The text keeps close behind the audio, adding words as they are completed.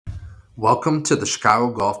Welcome to the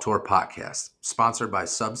Chicago Golf Tour podcast, sponsored by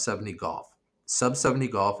Sub 70 Golf. Sub 70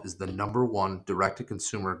 Golf is the #1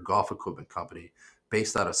 direct-to-consumer golf equipment company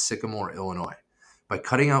based out of Sycamore, Illinois. By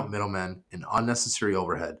cutting out middlemen and unnecessary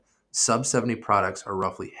overhead, Sub 70 products are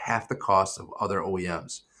roughly half the cost of other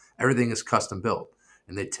OEMs. Everything is custom built,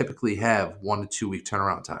 and they typically have 1 to 2 week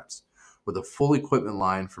turnaround times. With a full equipment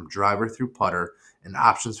line from driver through putter and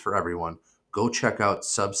options for everyone, go check out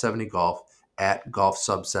Sub 70 Golf at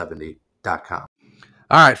golfsub70.com. All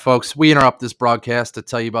right, folks, we interrupt this broadcast to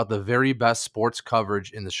tell you about the very best sports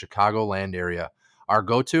coverage in the Chicagoland area. Our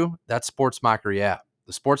go-to, that's Sports Mockery app.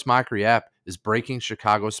 The Sports Mockery app is breaking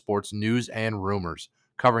Chicago sports news and rumors,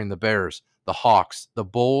 covering the Bears, the Hawks, the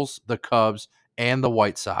Bulls, the Cubs, and the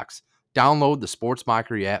White Sox. Download the Sports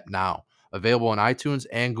Mockery app now. Available on iTunes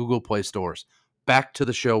and Google Play stores. Back to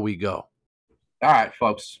the show we go. All right,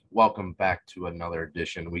 folks, welcome back to another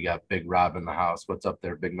edition. We got Big Rob in the house. What's up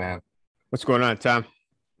there, big man? What's going on, Tom?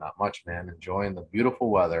 Not much, man. Enjoying the beautiful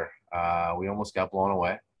weather. We almost got blown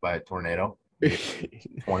away by a tornado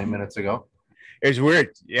 20 minutes ago. It was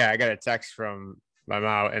weird. Yeah, I got a text from my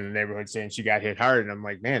mom in the neighborhood saying she got hit hard, and I'm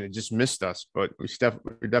like, man, it just missed us. But we're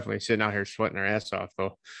definitely sitting out here sweating our ass off,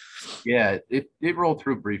 though. Yeah, it rolled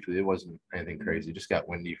through briefly. It wasn't anything crazy. It just got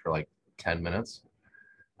windy for like 10 minutes.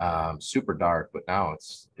 Super dark, but now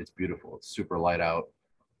it's beautiful. It's super light out.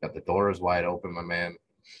 Got the doors wide open, my man.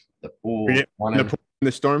 The pool.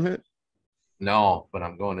 The storm hit? No, but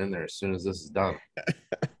I'm going in there as soon as this is done.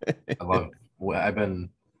 I love it. I've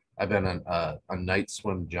been a night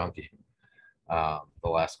swim junkie the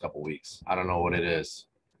last couple weeks. I don't know what it is.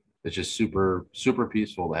 It's just super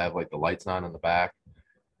peaceful to have like the lights on in the back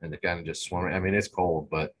and to kind of just swim. I mean, it's cold,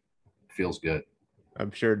 but it feels good.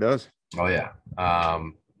 I'm sure it does. Oh yeah.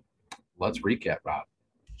 Let's recap, Rob.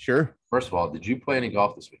 Sure. First of all, did you play any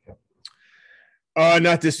golf this weekend?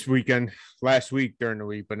 Not this weekend. Last week during the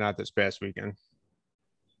week, but not this past weekend.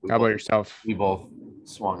 How about yourself? We both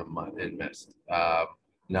swung and missed.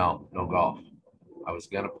 No golf. I was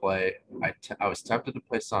gonna play. I was tempted to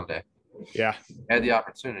play Sunday. Yeah. Had the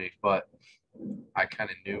opportunity, but I kind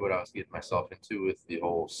of knew what I was getting myself into with the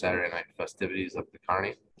whole Saturday night festivities of the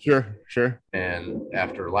Carney. Sure. And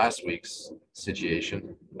after last week's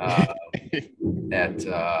situation at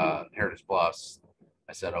Heritage Bluffs,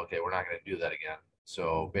 I said, okay, we're not going to do that again.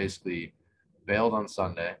 So basically bailed on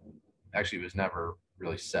Sunday. Actually, it was never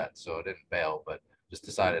really set, so I didn't bail, but just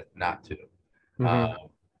decided not to. Mm-hmm.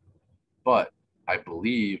 But I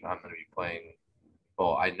believe I'm going to be playing.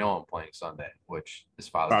 Well, I know I'm playing Sunday, which is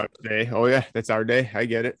Father's Day. Oh, yeah, that's our day. I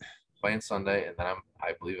get it. Playing Sunday, and then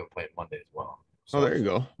I believe I'm playing Monday as well. So, there you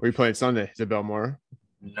go. Where are you playing Sunday? Is it Belmore?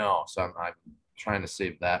 No, so I'm trying to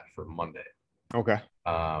save that for Monday. Okay.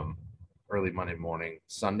 Early Monday morning.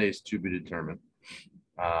 Sunday's to be determined.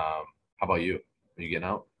 How about you? Are you getting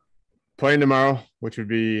out? Playing tomorrow, which would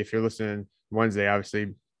be, if you're listening, Wednesday,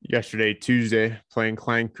 obviously. Yesterday, Tuesday, playing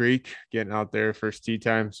Klein Creek, getting out there first tee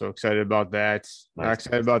time. So excited about that. Nice. Not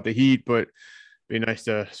excited about the heat, but be nice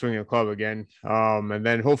to swing a club again. And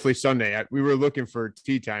then hopefully Sunday. We were looking for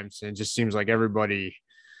tee times, and it just seems like every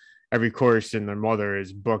course and their mother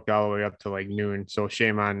is booked all the way up to like noon. So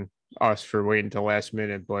shame on us for waiting until last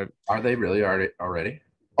minute. But are they really already?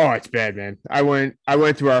 Oh, it's bad, man. I went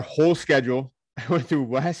through our whole schedule. I went through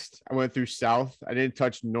West. I went through South. I didn't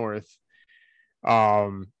touch North.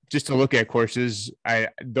 Just to look at courses. The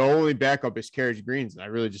only backup is Carriage Greens, and I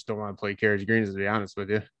really just don't want to play Carriage Greens, to be honest with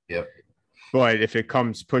you. Yep. But if it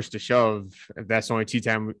comes push to shove, if that's the only tee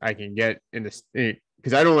time I can get in this,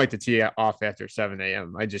 because I don't like to tee off after 7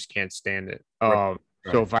 a.m. I just can't stand it. Right.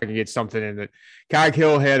 So if I can get something in the Cog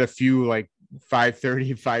Hill had a few like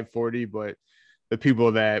 5:30, 5:40, but the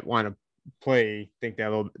people that want to play think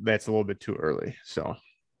that's a little bit too early. So.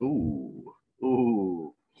 Ooh.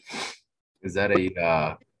 Is that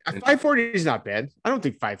a 5:40 is not bad. I don't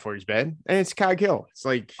think 5:40 is bad. And it's Cog Hill. It's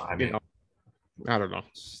like, I don't know.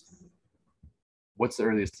 What's the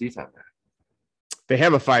earliest tee time there? They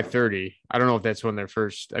have a 5:30. I don't know if that's when they're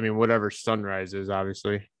first. I mean, whatever sunrise is,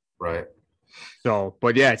 obviously. Right. So,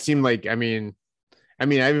 but yeah, it seemed like, I mean, I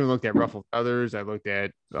even looked at Ruffled Feathers. I looked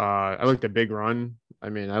at Big Run. I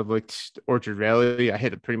mean, I looked Orchard Valley. I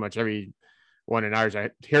hit pretty much every one in ours.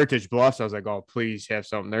 Heritage Bluffs, I was like, oh, please have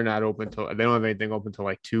something. They're not open they don't have anything open till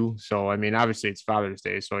like 2. So I mean, obviously it's Father's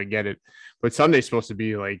Day, so I get it. But Sunday's supposed to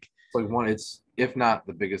be like it's if not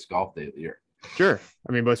the biggest golf day of the year. Sure.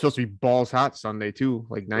 I mean, but it's supposed to be balls hot Sunday too,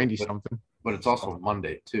 like 90 something. But it's also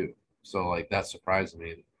Monday too. So like that surprised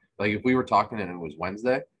me. Like if we were talking and it was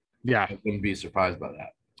Wednesday, yeah, I wouldn't be surprised by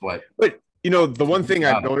that. But the one thing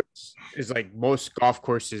I've noticed is like most golf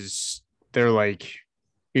courses, they're like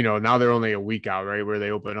now they're only a week out, right? Where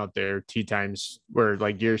they open up their tee times, where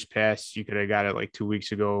like years past, you could have got it like 2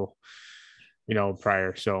 weeks ago,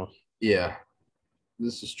 prior. So Yeah,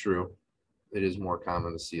 this is true. It is more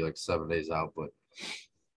common to see like 7 days out, but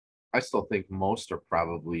I still think most are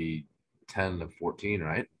probably 10 to 14,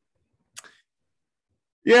 right?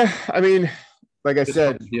 yeah, I mean, like I Just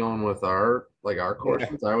from said, dealing with our yeah,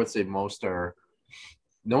 courses, I would say most are.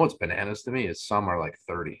 No, what's bananas to me is some are like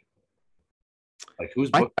 30. Like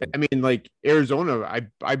who's I, booked them? I mean, like Arizona,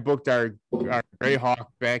 I booked our Greyhawk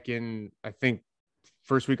back in I think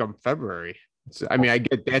first week of February. So, I mean, I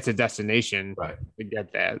get that's a destination. Right. I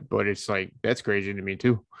get that, but it's like that's crazy to me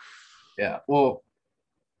too. Yeah. Well,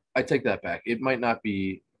 I take that back. It might not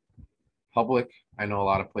be public. I know a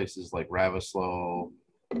lot of places like Ravislow,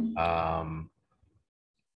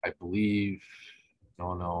 I believe,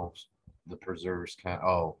 no, the preserves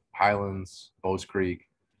Highlands, Bowes Creek,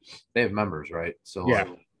 they have members, right? So Yeah,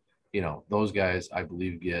 like, those guys I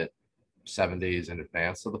believe get 7 days in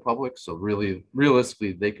advance of the public. So really,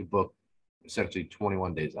 realistically, they could book essentially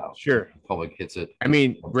 21 days out. sure. The public hits it. I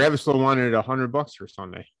mean, Ravislow wanted $100 for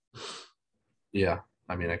Sunday. Yeah,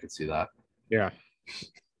 I mean, I could see that. Yeah.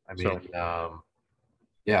 I mean, So,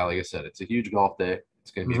 yeah, like I said, it's a huge golf day.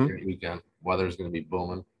 It's going to be a mhm. great weekend. Weather's going to be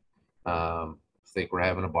booming. Think we're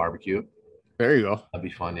having a barbecue. There you go. That'd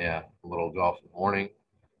be fun. Yeah, a little golf in the morning.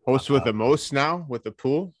 Host with the most now with the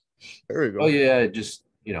pool. There you Oh go. yeah, just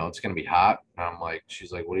it's gonna be hot. And I'm like,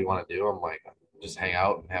 she's like, what do you want to do? I'm like, just hang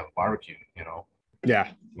out and have a barbecue.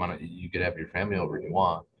 Yeah. You could have your family over if you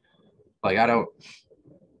want. Like I don't,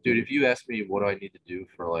 dude. If you ask me what do I need to do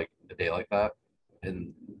for like a day like that,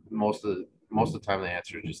 and most of the time the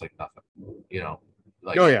answer is just like nothing.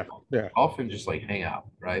 Like Oh yeah. Yeah. often just like hang out,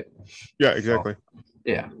 right? Yeah. So Exactly.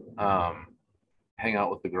 yeah, hang out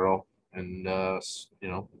with the girl and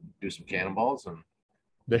do some cannonballs and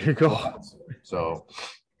There you go. so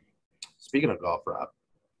speaking of golf, Rob,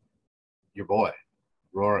 your boy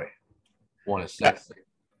Rory won his Yeah. sixth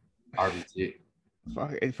RBT.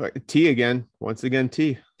 Fuck, T again. Once again,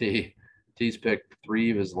 T. T's picked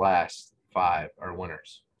 3 of his last 5 are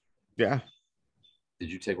winners. Yeah.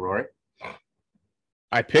 Did you take Rory?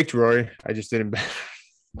 I picked Rory. I just didn't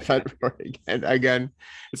bet Rory again. Again,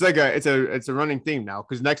 it's like it's a running theme now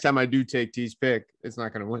because next time I do take T's pick, it's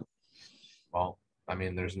not going to win. Well, I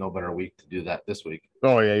mean, there's no better week to do that this week.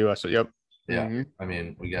 Oh yeah, US. Yep. Yeah, I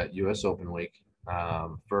mean, we got U.S. Open week.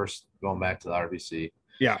 First, going back to the RBC.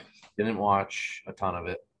 Yeah. Didn't watch a ton of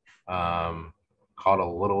it. Caught a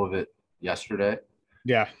little of it yesterday.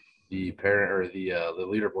 Yeah. The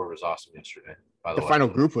leaderboard was awesome yesterday. By the way, final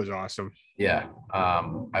group was awesome. Yeah.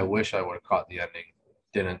 I wish I would have caught the ending.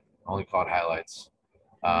 Didn't. Only caught highlights.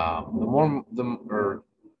 I was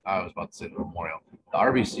about to say the Memorial. The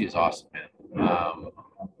RBC is awesome, man.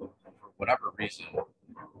 For whatever reason,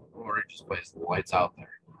 Rory just plays the lights out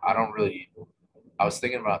there. I was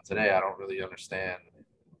thinking about today. I don't really understand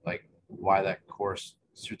like why that course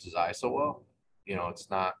suits his eye so well. It's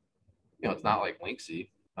not. It's not like Linksy.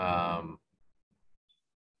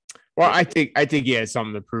 Well, I think he has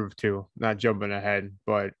something to prove too. Not jumping ahead,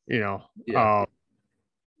 but yeah.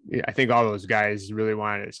 I think all those guys really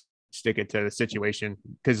wanted to stick it to the situation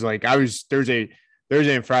because, like, I was Thursday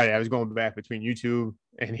and Friday, I was going back between YouTube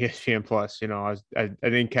and ESPN Plus. I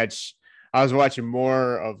didn't catch. I was watching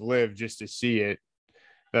more of Live just to see it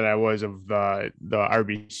than I was of the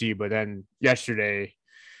RBC. But then yesterday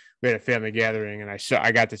we had a family gathering and I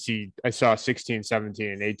saw 16, 17,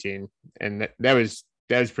 and 18, and that was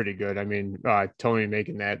pretty good. I mean, Tony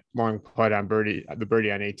making that long putt on the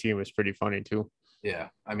birdie on 18 was pretty funny too. Yeah,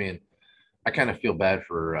 I mean, I kind of feel bad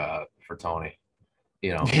for Tony.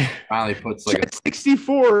 Finally puts like a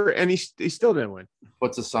 64, and he still didn't win.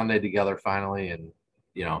 Puts a Sunday together finally, and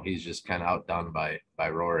he's just kind of outdone by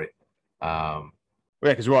Rory. Yeah,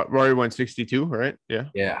 because Rory won 62, right? Yeah.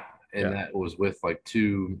 Yeah, and that was with like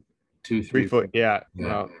 3 foot. Yeah.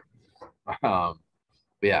 But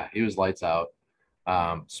yeah, he was lights out.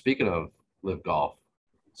 Speaking of Live Golf,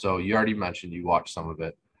 so you already mentioned you watched some of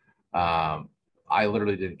it. I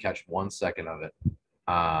literally didn't catch 1 second of it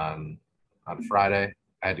on Friday.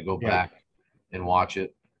 I had to go back and watch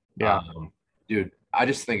it. Yeah. Dude, I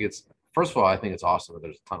just think first of all, I think it's awesome that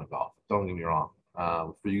there's a ton of golf. Don't get me wrong.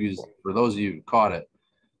 For those of you who caught it,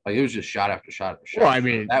 like it was just shot after shot after shot. Well, I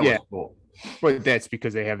mean, that was cool. But that's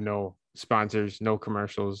because they have no sponsors, no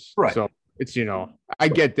commercials. Right. So it's, I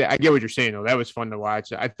get that. I get what you're saying though. That was fun to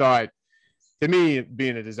watch. I thought, to me,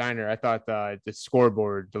 being a designer, I thought the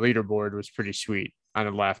scoreboard, the leaderboard was pretty sweet on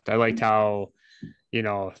the left. I liked how,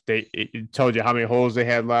 it told you how many holes they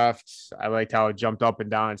had left. I liked how it jumped up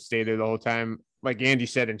and down and stayed there the whole time. like Andy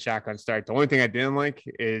said in Shotgun Start, the only thing I didn't like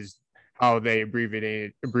is how they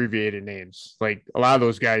abbreviated names. Like a lot of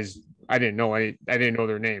those guys, I didn't know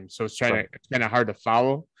their names, so it's kind of hard to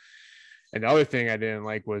follow. And the other thing I didn't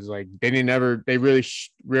like was like they really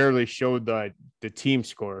rarely showed the team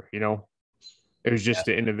score. You know, it was just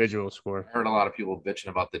the individual score. I heard a lot of people bitching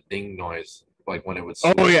about the ding noise, like when it would.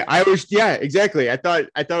 Oh yeah, exactly. I thought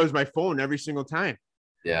it was my phone every single time.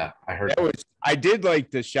 Yeah, I heard that. I did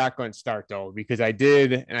like the Shotgun Start though, because I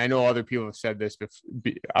did, and I know other people have said this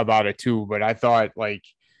about it too, but I thought like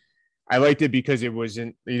I liked it because it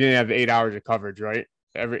wasn't, you didn't have 8 hours of coverage, right?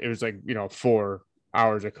 It was like, 4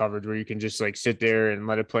 hours of coverage where you can just like sit there and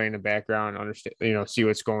let it play in the background, understand, see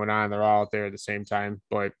what's going on. They're all out there at the same time.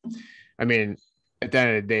 But I mean, at the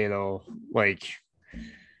end of the day though, like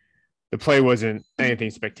the play wasn't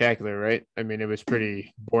anything spectacular, right? I mean, it was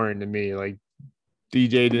pretty boring to me. Like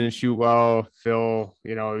DJ didn't shoot well. Phil,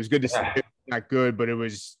 it was good to see. Not good, but it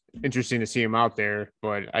was interesting to see him out there.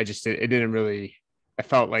 But it didn't really. I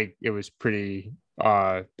felt like it was pretty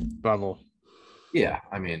level. Yeah,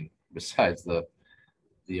 I mean, besides the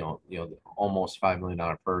almost $5 million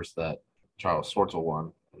purse that Charles Schwartzel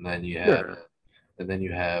won, and then you have,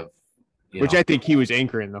 which I think he was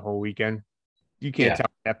anchoring the whole weekend. You can't tell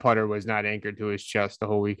that putter was not anchored to his chest the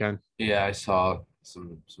whole weekend. Yeah, I saw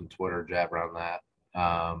some Twitter jab around that.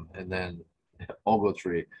 And then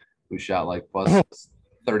Ogletree, who shot like plus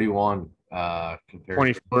 31 compared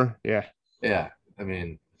 24. Yeah. Yeah. I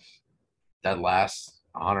mean, that last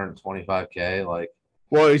 125K, like.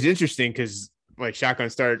 Well, it was interesting because like Shotgun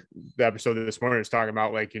Start, the episode of this morning was talking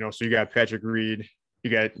about like, so you got Patrick Reed,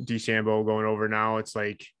 you got DeChambeau going over now. It's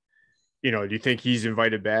like, do you think he's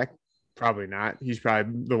invited back? Probably not. He's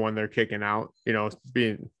probably the one they're kicking out,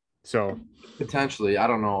 being so. Potentially, I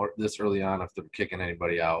don't know this early on if they're kicking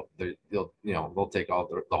anybody out. They'll take all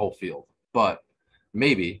the whole field, but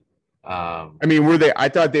maybe. I mean, I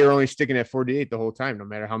thought they were only sticking at 48 the whole time, no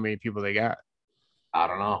matter how many people they got. I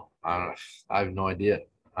don't know. I have no idea.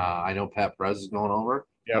 I know Pat Perez is going over.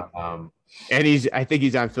 Yep. And I think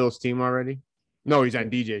he's on Phil's team already. No, he's on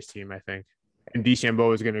DJ's team, I think. And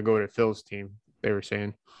DeChambeau is going to go to Phil's team, they were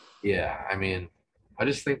saying. Yeah, I mean, I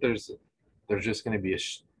just think there's just going to be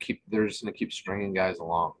they're just going to keep stringing guys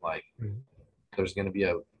along. Like there's going to be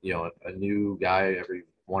a new guy every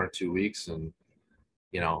 1 or 2 weeks, and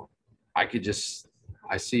I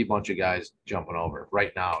see a bunch of guys jumping over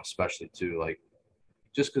right now, especially too, like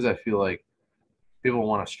just because I feel like people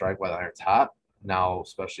want to strike while the iron's hot now,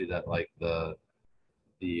 especially that like the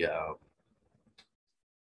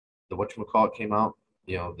whatchamacallit came out,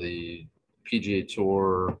 the PGA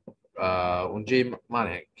Tour when Jay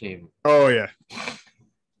Monahan came. Oh yeah.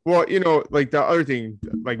 Well, like the other thing,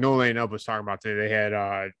 like Nolan Up was talking about today, they had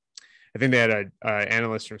I think they had an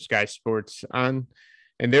analyst from Sky Sports on,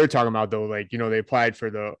 and they were talking about though, like they applied for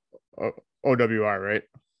the OWR, right?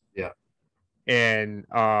 Yeah. And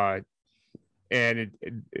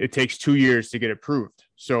it takes 2 years to get approved.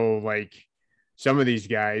 So like some of these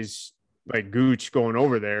guys, like Gooch going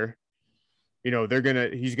over there,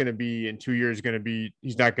 he's gonna be in 2 years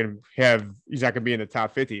he's not gonna be in the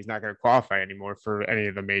top 50. He's not gonna qualify anymore for any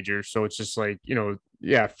of the majors. So it's just like,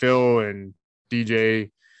 Phil and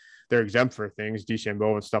DJ, they're exempt for things,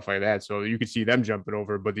 DeChambeau and stuff like that. So you could see them jumping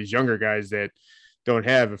over, but these younger guys that don't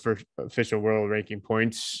have official world ranking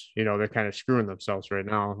points, they're kind of screwing themselves right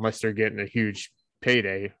now, unless they're getting a huge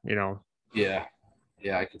payday, Yeah,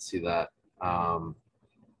 I could see that.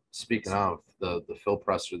 Speaking of the Phil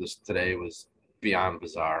presser, today was beyond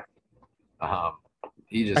bizarre. I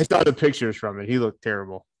saw the pictures from it. He looked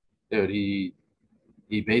terrible. Dude, he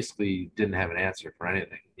basically didn't have an answer for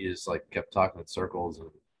anything. He just like kept talking in circles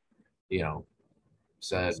and,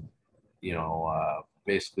 said,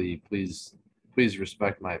 basically, please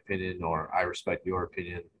respect my opinion, or I respect your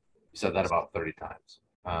opinion. He said that about 30 times.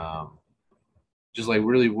 Just like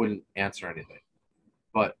really wouldn't answer anything.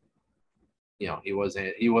 But, he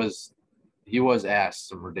was asked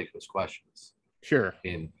some ridiculous questions. Sure. I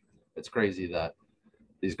mean, it's crazy that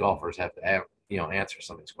these golfers have to, answer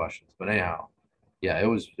some of these questions. But anyhow, yeah, it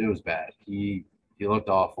was bad. He looked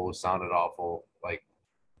awful, sounded awful, like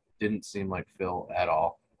didn't seem like Phil at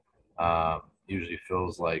all. Usually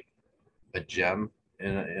Phil's like a gem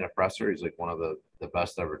in a presser. He's like one of the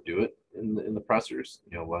best to ever do it in the pressers,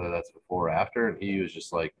 whether that's before or after. And he was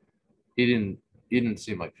just like, he didn't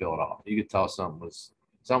seem like Phil at all. You could tell something was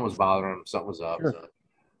bothering him, something was up.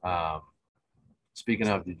 Sure. Speaking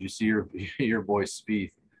of, did you see your boy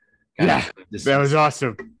Spieth? Yeah, that was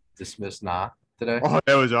awesome. Dismissed today. Oh,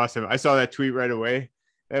 that was awesome. I saw that tweet right away.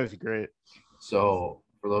 That was great. So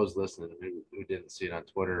for those listening who didn't see it on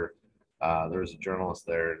Twitter, There was a journalist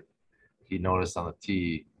there. He noticed on the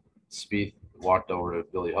tee, Spieth walked over to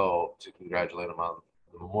Billy Ho to congratulate him on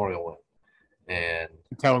the Memorial win. And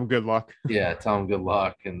Tell him good luck. yeah, tell him good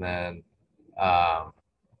luck. And then um,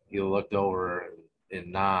 he looked over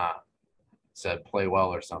and said play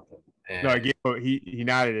well or something. No, And he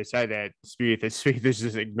nodded his head at Spieth. And Spieth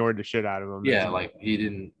just ignored the shit out of him. yeah, like he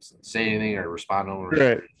didn't say anything or respond to him.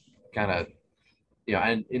 Right. Kind of,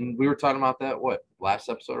 and we were talking about that, what, last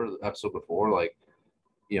episode or the episode before? Like,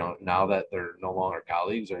 now that they're no longer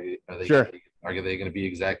colleagues, are they Sure. are they going to be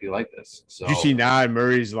exactly like this? So Did you see now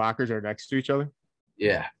Murray's lockers are next to each other?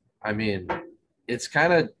 yeah, I mean, it's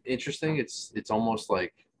kind of interesting. It's almost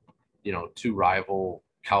like, two rival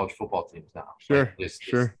college football teams now. Sure, Like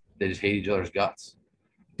sure. They just hate each other's guts.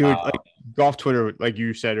 Dude, like golf Twitter, like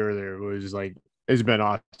you said earlier, was like it's been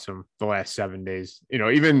awesome the last 7 days.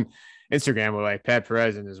 Even Instagram with like Pat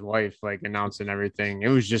Perez and his wife like announcing everything. It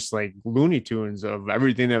was just like Looney Tunes of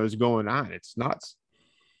everything that was going on. It's nuts.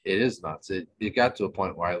 It is nuts. It got to a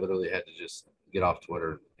point where I literally had to just get off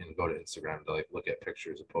Twitter and go to Instagram to like look at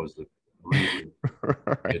pictures opposed to reading.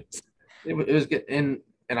 Right. It was good. And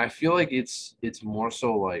I feel like it's more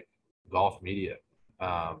so like golf media,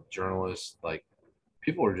 journalists, like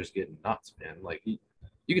people are just getting nuts, man. Like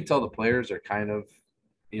you can tell the players are kind of,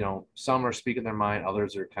 some are speaking their mind,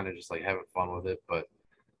 others are kind of just like having fun with it. But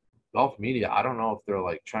golf media, I don't know if they're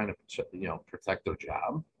like trying to, protect their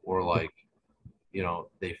job or like,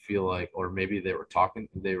 they feel like, or maybe they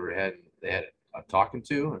had a talking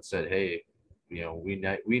to and said, hey,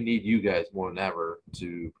 we need you guys more than ever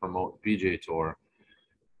to promote the PGA Tour.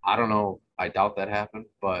 I don't know. I doubt that happened,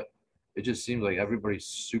 but it just seems like everybody's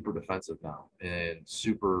super defensive now and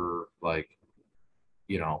super like,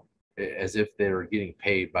 as if they were getting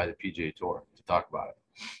paid by the PGA Tour to talk about it.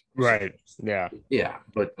 Right. Yeah. Yeah,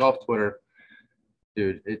 but golf Twitter,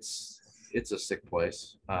 dude, it's a sick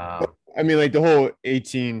place. I mean, like the whole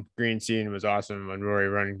 18 green scene was awesome when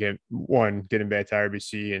Rory getting back to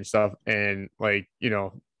RBC and stuff. And like,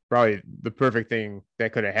 probably the perfect thing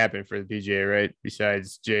that could have happened for the PGA, right?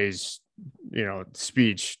 Besides Jay's,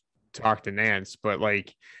 speech, talk to Nance. But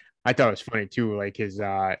like, I thought it was funny too, like his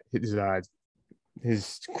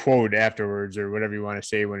quote afterwards or whatever you want to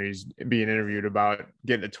say when he's being interviewed about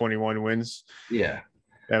getting the 21 wins. Yeah.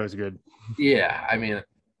 That was good. Yeah. I mean,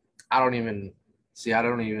 I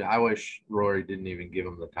wish Rory didn't even give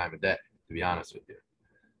him the time of day, to be honest with you.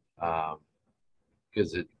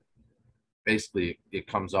 Because it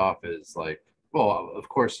comes off as like, well, of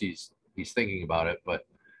course he's thinking about it, but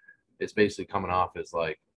it's basically coming off as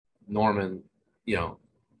like Norman,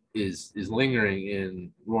 is lingering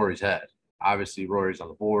in Rory's head. Obviously Rory's on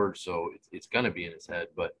the board, so it's going to be in his head,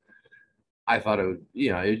 but I thought it would,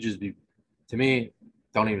 it'd just be, to me,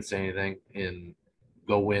 don't even say anything and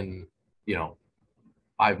go win,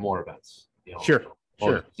 5 more events. Sure.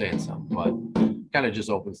 Saying something, but kind of just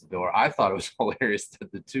opens the door. I thought it was hilarious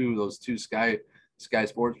that those two Sky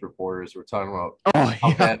Sports reporters were talking about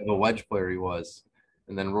how bad of a wedge player he was,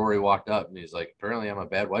 and then Rory walked up and he's like, "Apparently, I'm a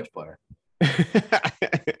bad wedge player."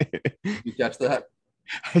 You catch that?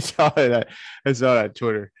 I saw that. I saw that on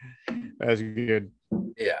Twitter. That was good.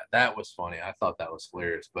 Yeah, that was funny. I thought that was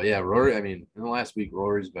hilarious. But yeah, Rory, I mean, in the last week,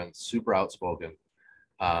 Rory's been super outspoken.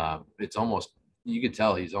 It's almost, you could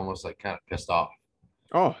tell he's almost like kind of pissed off.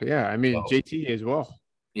 Oh, yeah. I mean, so, JT as well.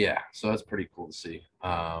 Yeah, so that's pretty cool to see.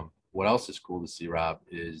 What else is cool to see, Rob,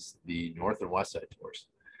 is the North and West Side tours.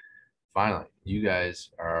 Finally, you guys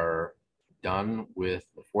are done with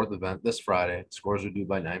the 4th event this Friday. Scores are due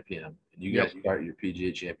by 9 p.m. And you guys start your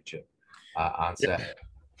PGA Championship on Saturday.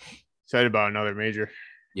 Excited about another major.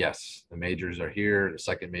 Yes, the majors are here. The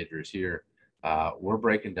second major is here. We're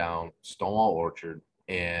breaking down Stonewall Orchard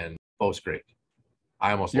and Bowes Creek.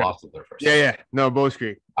 I almost lost it there first. Yeah. No, Bowes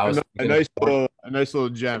Creek. A nice little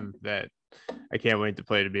gem that I can't wait to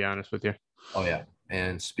play, to be honest with you. Oh, yeah.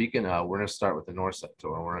 And speaking of, we're going to start with the North Side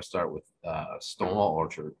Tour. We're going to start with Stonewall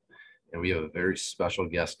Orchard. And we have a very special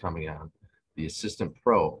guest coming on. The assistant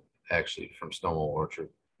pro, actually, from Stonewall Orchard,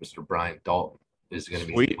 Mr. Brian Dalton, is going to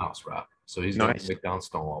be in the house, Rob. So he's going to break down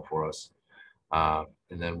Stonewall for us. And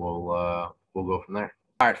then we'll go from there.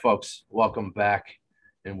 All right, folks, welcome back.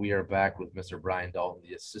 And we are back with Mr. Brian Dalton,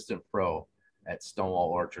 the assistant pro at Stonewall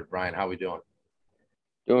Orchard. Brian, how are we doing?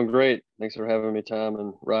 Doing great. Thanks for having me, Tom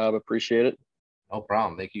and Rob. Appreciate it. No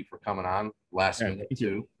problem. Thank you for coming on last minute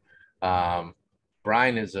too.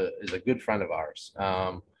 Brian is a good friend of ours.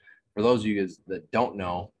 For those of you guys that don't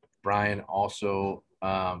know, Brian also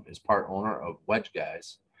is part owner of Wedge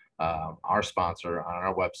Guys, our sponsor on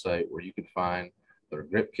our website, where you can find their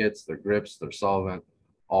grip kits, their grips, their solvent,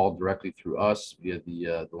 all directly through us via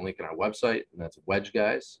the link on our website, and that's Wedge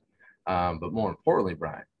Guys. But more importantly,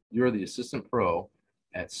 Brian, you're the assistant pro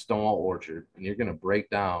at Stonewall Orchard, and you're going to break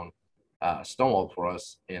down Stonewall for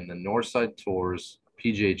us in the Northside Tours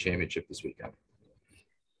PGA Championship this weekend.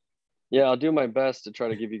 Yeah, I'll do my best to try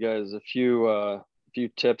to give you guys a few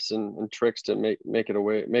tips and tricks to make your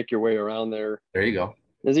way around there. There you go.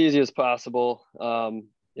 As easy as possible.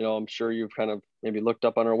 I'm sure you've kind of maybe looked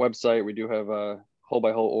up on our website. We do have hole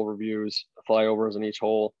by hole overviews, flyovers in each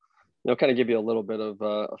hole. Kind of give you a little bit of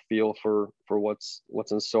a feel for what's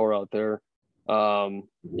in store out there.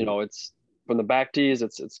 It's from the back tees.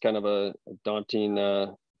 It's kind of a daunting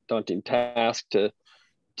task to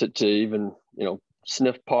even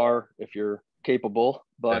sniff par if you're capable.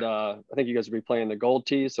 But I think you guys will be playing the gold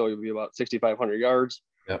tee, so you'll be about 6,500 yards.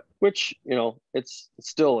 Yep. Which it's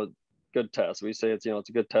still a good test. We say it's a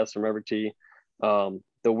good test from every tee.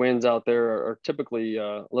 The winds out there are typically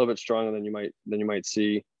a little bit stronger than you might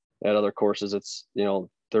see at other courses. It's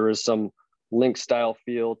there is some link style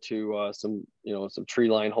feel to some tree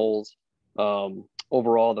line holes.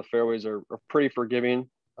 Overall, the fairways are pretty forgiving.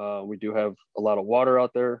 We do have a lot of water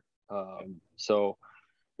out there, so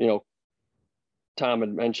Tom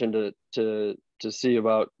had mentioned to see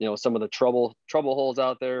about some of the trouble holes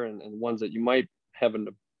out there and ones that you might have a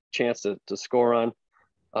chance to score on.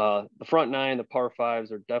 The front nine, the par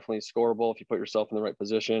fives, are definitely scoreable if you put yourself in the right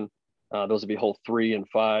position. Those would be hole 3 and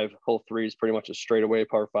 5. Hole 3 is pretty much a straightaway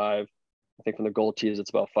par 5. I think from the gold tees, it's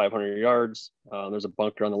about 500 yards. There's a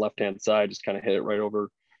bunker on the left-hand side. Just kind of hit it right over,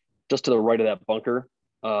 just to the right of that bunker.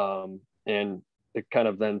 And it kind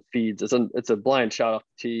of then feeds. It's a blind shot off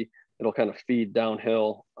the tee. It'll kind of feed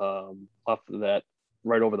downhill off of that,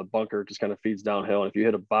 right over the bunker. Just kind of feeds downhill. And if you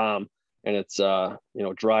hit a bomb and it's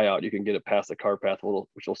dry out, you can get it past the car path a little,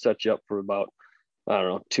 which will set you up for about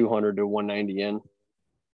 200 to 190 in.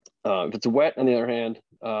 If it's wet, on the other hand,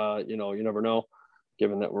 you never know,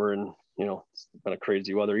 given that we're in, it's been a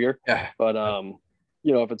crazy weather year. Yeah. But,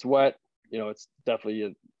 if it's wet, it's definitely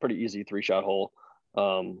a pretty easy 3-shot hole.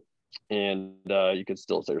 And you could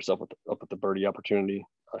still set yourself up with the birdie opportunity,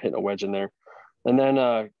 hitting a wedge in there. And then,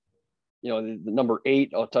 the number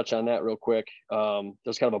 8, I'll touch on that real quick.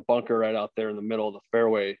 There's kind of a bunker right out there in the middle of the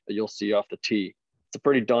fairway that you'll see off the tee. It's a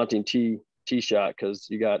pretty daunting tee shot because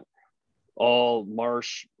you got all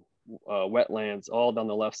marsh, wetlands all down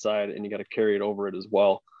the left side, and you got to carry it over it as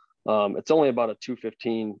well. It's only about a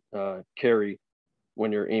 215 carry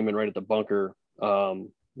when you're aiming right at the bunker,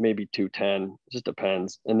 maybe 210, just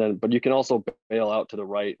depends. But you can also bail out to the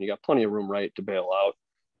right, and you got plenty of room right to bail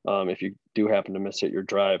out if you do happen to miss hit your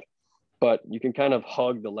drive. But you can kind of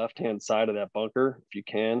hug the left-hand side of that bunker if you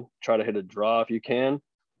can. Try to hit a draw if you can.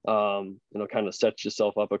 Kind of set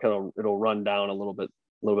yourself up. It'll run down a little bit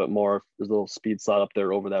more. There's a little speed slot up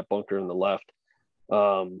there over that bunker in the left.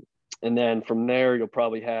 And then from there, you'll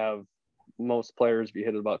probably have, most players, if you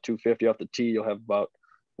hit about 250 off the tee, you'll have about,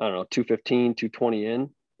 215, 220 in,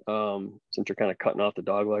 since you're kind of cutting off the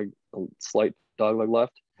dogleg, a slight dogleg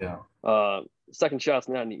left. Yeah. Second shot's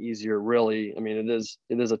not any easier, really. I mean, it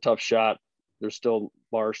is a tough shot. There's still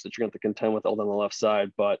marsh that you're going to have to contend with all on the left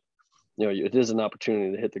side, but it is an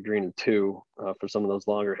opportunity to hit the green in 2 for some of those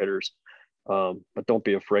longer hitters. But don't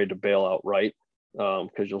be afraid to bail out right,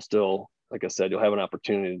 because you'll still, like I said, you'll have an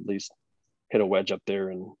opportunity to at least hit a wedge up there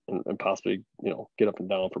and possibly get up and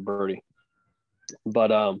down for birdie.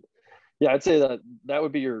 But I'd say that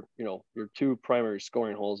would be your 2 primary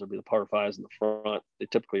scoring holes. Would be the par 5s in the front. They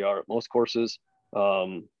typically are at most courses.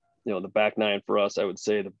 The back 9 for us, I would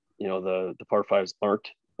say the par 5s aren't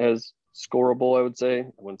as scoreable. I would say I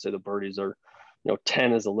wouldn't say the birdies are.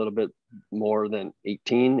 10 is a little bit more than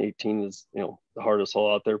 18. 18 is the hardest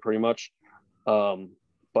hole out there pretty much.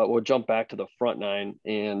 But we'll jump back to the front 9,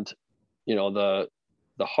 and the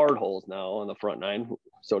hard holes now on the front 9,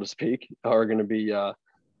 so to speak, are going to be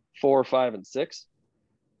 4, 5, and 6.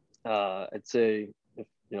 I'd say if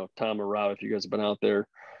Tom or Rob, if you guys have been out there,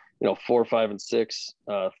 4, 5, and 6.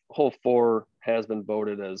 Hole 4 has been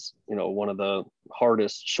voted as one of the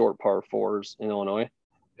hardest short par 4s in Illinois.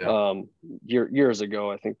 Yeah. Years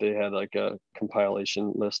ago, I think they had like a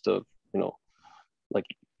compilation list of like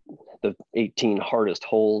the 18 hardest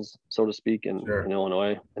holes, so to speak, in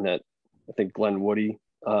Illinois, and that I think Glenn Woody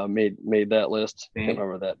made that list. I can't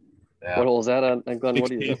remember that. Yeah. What hole is that on Glen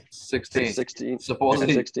Woody? 16.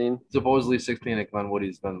 Supposedly 16. Supposedly 16 at Glen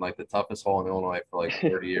Woody's been like the toughest hole in Illinois for like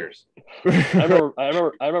 30 years. I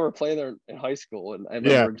remember playing there in high school, and I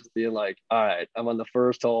remember just being like, all right, I'm on the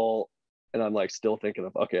first hole, and I'm like still thinking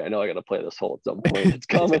of, okay, I know I got to play this hole at some point. It's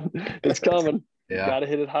coming. It's coming. Yeah. Got to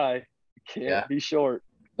hit it high. Can't be short.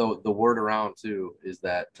 the word around too is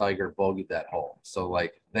that Tiger bogeyed that hole. So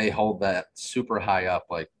like they hold that super high up,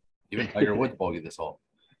 like even Tiger Woods bogeyed this hole.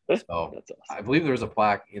 So That's awesome. I believe there's a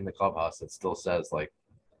plaque in the clubhouse that still says like,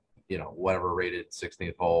 whatever rated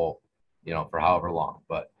 16th hole, for however long.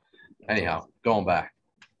 But anyhow, going back.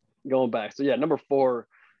 So yeah, number 4,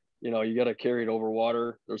 you got to carry it over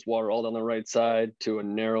water. There's water all down the right side to a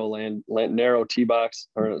narrow tee box,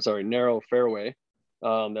 narrow fairway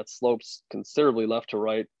that slopes considerably left to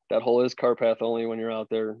right. That hole is cart path only when you're out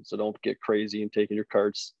there, so don't get crazy and taking your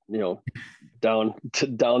carts, down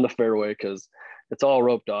the fairway because it's all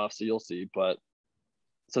roped off. So you'll see. But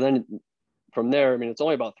so then from there, I mean, it's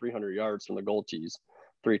only about 300 yards from the gold tees,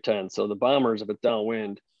 310. So the Bombers, if it's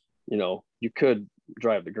downwind, you could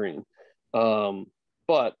drive the green.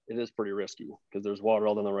 But it is pretty risky because there's water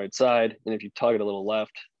all on the right side. And if you tug it a little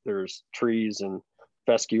left, there's trees and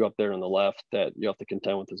fescue up there on the left that you have to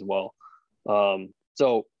contend with as well.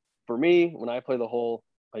 So for me, when I play the hole,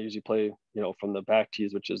 I usually play, from the back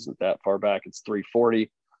tees, which isn't that far back. It's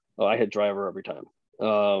 340. I hit driver every time.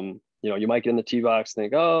 You might get in the tee box,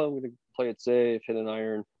 think, oh, I'm going to play it safe, hit an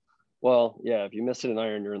iron. Well, yeah, if you miss it an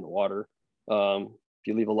iron, you're in the water. If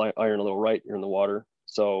you leave a iron a little right, you're in the water.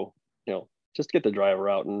 So, just get the driver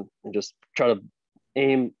out and just try to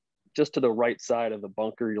aim just to the right side of the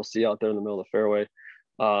bunker you'll see out there in the middle of the fairway.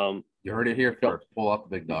 You heard it here first. Pull up the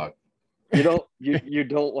big dog. You don't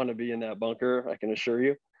want to be in that bunker, I can assure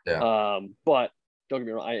you. Yeah. But don't get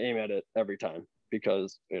me wrong, I aim at it every time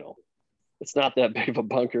because it's not that big of a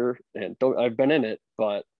bunker, and I've been in it,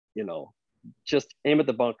 but just aim at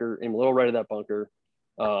the bunker, aim a little right of that bunker,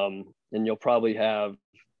 and you'll probably have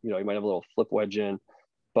you might have a little flip wedge in,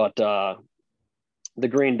 but the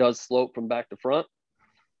green does slope from back to front,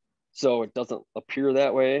 so it doesn't appear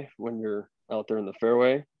that way when you're out there in the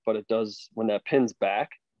fairway, but it does when that pin's back.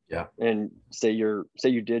 Yeah. And say you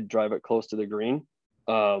did drive it close to the green,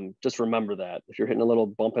 just remember that if you're hitting a little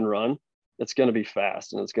bump and run, it's going to be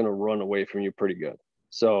fast and it's going to run away from you pretty good.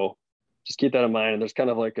 So just keep that in mind. And there's kind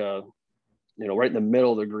of like a, right in the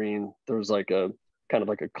middle of the green, there's like a kind of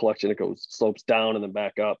like a collection. It slopes down and then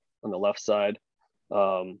back up on the left side.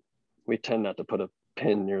 We tend not to put a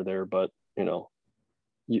pin near there, but you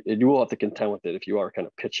will have to contend with it if you are kind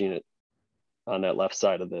of pitching it on that left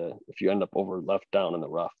side if you end up over left down in the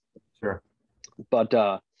rough. Sure. But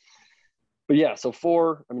yeah, so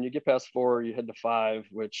 4, I mean, you get past 4, you head to 5,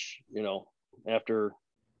 which, after,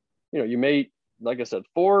 you may, like I said,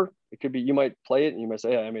 4, it could be, you might play it and you might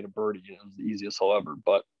say, hey, I made a birdie, it was the easiest hole ever,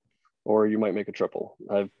 or you might make a triple.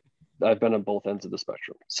 I've been on both ends of the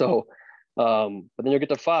spectrum. So, but then you'll get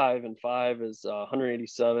to 5, and 5 is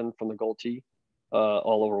 187 from the gold tee,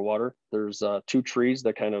 all over water. There's 2 trees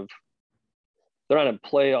that kind of, they're not in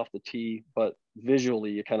play off the tee, but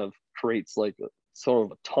visually it kind of creates like sort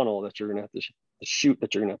of a tunnel that you're going to have to shoot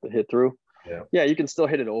that you're going to have to hit through. Yeah, you can still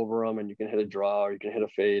hit it over them and you can hit a draw or you can hit a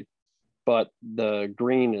fade, but the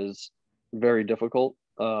green is very difficult,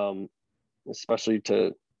 especially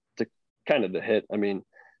to kind of to hit. I mean,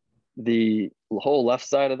 the whole left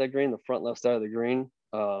side of the green, the front left side of the green,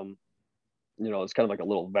 it's kind of like a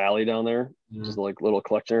little valley down there, just like little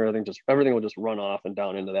collection area. Everything will just run off and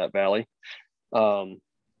down into that valley. And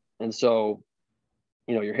so,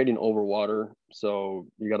 you're hitting over water. So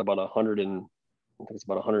you got about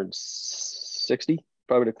 160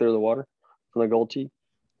 probably to clear the water from the gold tee,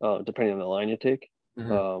 depending on the line you take.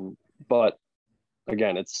 Mm-hmm. But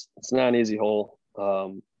again, it's not an easy hole.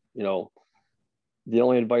 The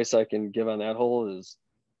only advice I can give on that hole is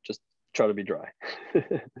just try to be dry.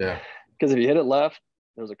 Yeah. Because if you hit it left,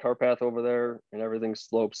 there's a cart path over there and everything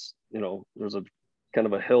slopes, there's a kind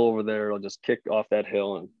of a hill over there. It'll just kick off that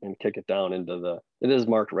hill and kick it down into it is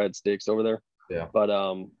marked red stakes over there. Yeah. But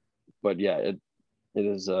yeah, it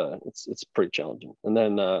is, it's pretty challenging. And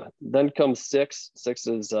then comes 6. 6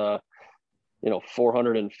 is,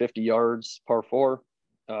 450 yards, par 4.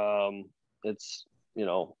 It's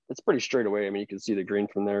pretty straight away. I mean, you can see the green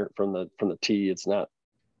from there, from the tee. It's kind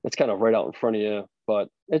of right out in front of you, but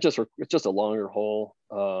it's just a longer hole.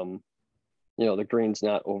 The green's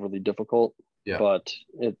not overly difficult. Yeah. But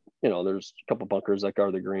there's a couple bunkers that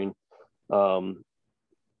guard the green.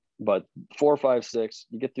 But 4, 5, 6,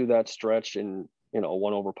 you get through that stretch in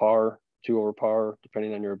 1 over par, 2 over par,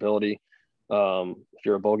 depending on your ability. If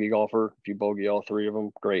you're a bogey golfer, if you bogey all 3 of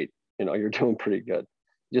them, great. You're doing pretty good.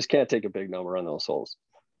 You just can't take a big number on those holes.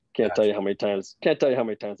 Can't tell you how many times I've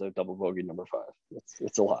double bogeyed number 5.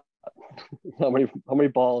 It's a lot. how many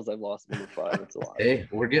balls I've lost number 5. It's a lot. Hey,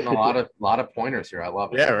 we're getting a lot of pointers here. I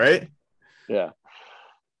love it. Yeah, right. Yeah.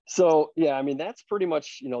 So yeah, I mean, that's pretty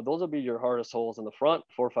much, those will be your hardest holes in the front,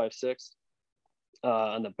 4, 5, 6.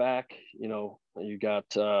 On the back, you got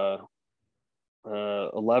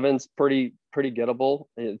 11's pretty gettable.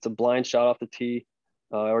 It's a blind shot off the tee.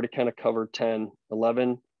 I already kind of covered 10.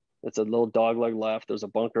 11, it's a little dog leg left. There's a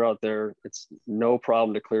bunker out there. It's no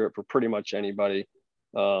problem to clear it for pretty much anybody.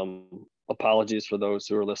 Apologies for those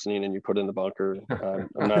who are listening and you put in the bunker.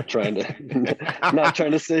 I'm not trying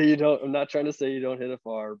to say you don't. I'm not trying to say you don't hit it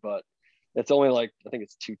far, but it's only like, I think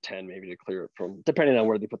it's 210 maybe to clear it from, depending on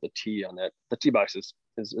where they put the tee on that. The tee box is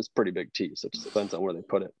pretty big tee, so it just depends on where they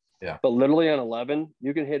put it. Yeah. But literally on 11,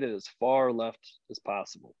 you can hit it as far left as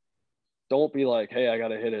possible. Don't be like, hey, I got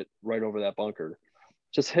to hit it right over that bunker.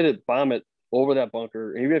 Just hit it, bomb it over that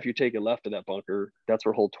bunker. And even if you take it left of that bunker, that's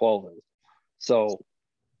where hole 12 is. So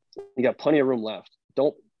you got plenty of room left.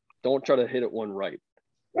 Don't try to hit it one right.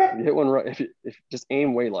 If you hit one right, if just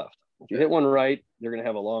aim way left. If you hit one right, you're going to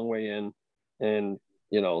have a long way in. And,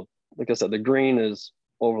 like I said, the green is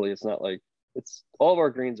overly, it's not like, all of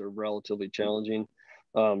our greens are relatively challenging,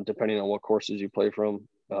 depending on what courses you play from.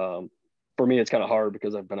 For me, it's kind of hard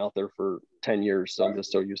because I've been out there for 10 years, so I'm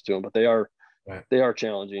just so used to them, but they are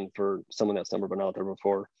challenging for someone that's never been out there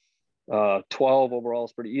before. 12 overall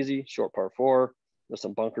is pretty easy, short par 4. There's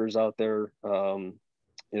some bunkers out there.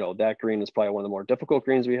 That green is probably one of the more difficult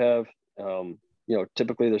greens we have.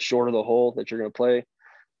 Typically the shorter the hole that you're going to play,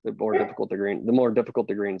 the more difficult the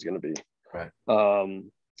green is going to be. Right.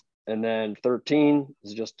 And then 13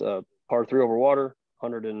 is just a par 3 over water,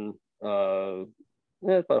 about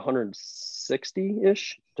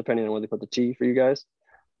 160-ish, depending on where they put the tee for you guys.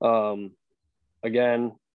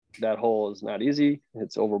 Again, that hole is not easy.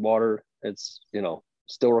 It's over water. It's,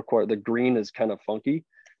 still required. The green is kind of funky.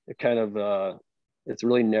 It kind of, it's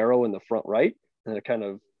really narrow in the front right, and it kind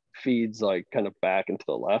of feeds like kind of back into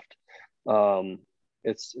the left.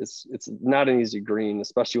 It's not an easy green,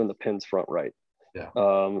 especially when the pin's front right. Yeah.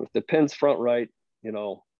 If the pin's front right,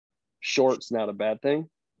 short's not a bad thing.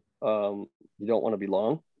 You don't want to be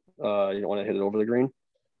long. You don't want to hit it over the green,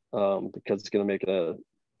 because it's going to make it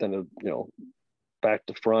back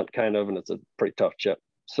to front kind of, and it's a pretty tough chip.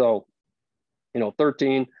 So,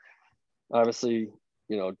 13, obviously,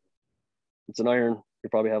 it's an iron. You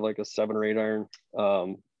probably have like a 7 or 8 iron.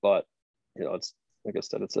 But it's, like I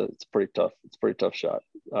said, it's pretty tough. It's a pretty tough shot.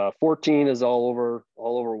 14 is all over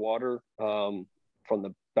water, from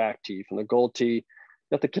the back tee, from the gold tee.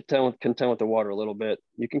 You have to contend with the water a little bit.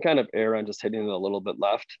 You can kind of err on just hitting it a little bit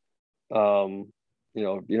left. You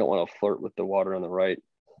don't want to flirt with the water on the right,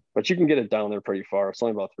 but you can get it down there pretty far. It's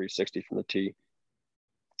only about 360 from the tee.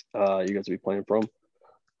 You guys will be playing from.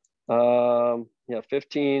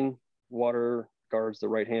 15, water guards the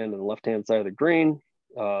right hand and the left hand side of the green.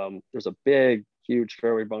 There's a big, huge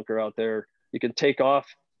fairway bunker out there. You can take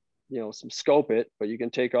off, scope it, but you can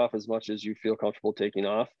take off as much as you feel comfortable taking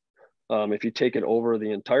off. If you take it over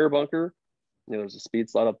the entire bunker, there's a speed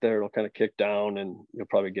slot up there. It'll kind of kick down and you'll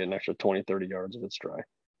probably get an extra 20, 30 yards if it's dry.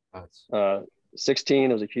 Nice. 16,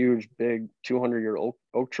 there's a huge, big 200-year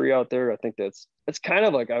oak tree out there. I think it's kind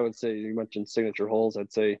of like, I would say, you mentioned signature holes.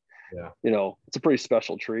 I'd say, it's a pretty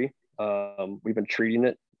special tree. We've been treating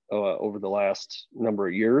it over the last number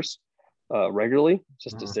of years regularly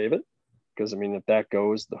just to save it. Because, if that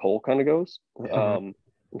goes, the hole kind of goes. I'm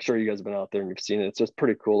sure you guys have been out there and you've seen it. It's just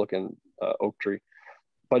pretty cool looking oak tree.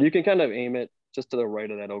 But you can kind of aim it just to the right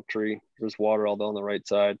of that oak tree. There's water all down the right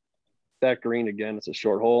side. That green, again, it's a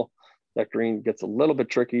short hole. That green gets a little bit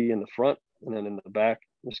tricky in the front, and then in the back,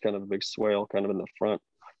 there's kind of a big swale kind of in the front.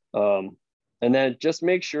 And then just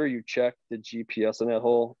make sure you check the GPS in that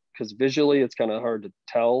hole, because visually it's kind of hard to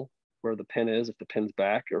tell where the pin is, if the pin's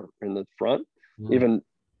back or in the front. Even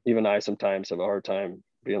I sometimes have a hard time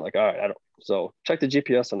being like, all right, so check the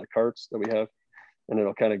GPS on the carts that we have, and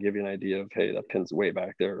it'll kind of give you an idea of, hey, that pin's way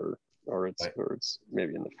back there, or it's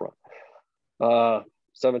maybe in the front.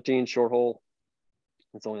 17, short hole.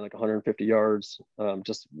 It's only like 150 yards,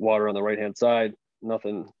 just water on the right-hand side.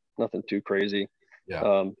 Nothing too crazy.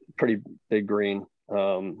 Yeah. Pretty big green.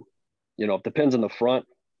 If the pin's in the front,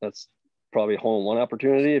 that's probably a hole-in-one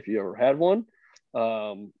opportunity if you ever had one.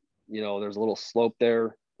 There's a little slope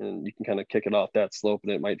there, and you can kind of kick it off that slope,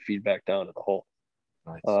 and it might feed back down to the hole.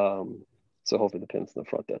 Nice. So hopefully the pin's in the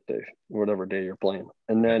front that day, whatever day you're playing.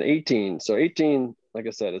 And then 18. So 18, like I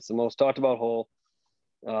said, it's the most talked about hole.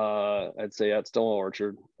 I'd say at Stonewall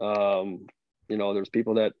Orchard. There's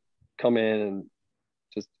people that come in and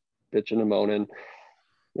just bitching and moaning.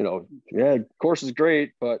 Course is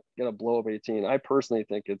great, but gonna blow up 18. I personally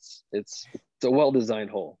think it's a well-designed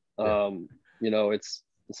hole. It's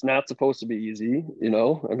not supposed to be easy.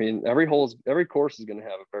 Every course is gonna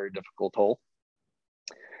have a very difficult hole.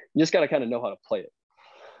 You just gotta kind of know how to play it.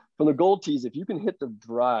 from the gold tees, if you can hit the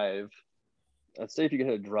drive, let's say if you can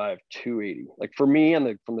hit a drive 280, like for me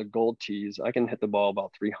from the gold tees, I can hit the ball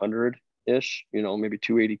about 300 ish, maybe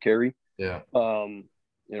 280 carry. Yeah.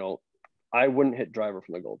 I wouldn't hit driver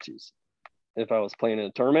from the gold tees. If I was playing in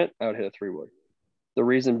a tournament, I would hit a 3-wood. The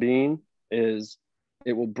reason being is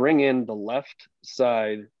it will bring in the left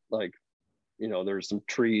side, like, there's some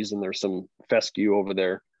trees and there's some fescue over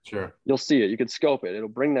there. Sure. You'll see it. You could scope it. It'll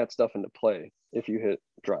bring that stuff into play if you hit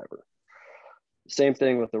driver. Same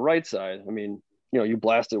thing with the right side. I mean, you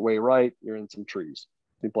blast it way right, you're in some trees.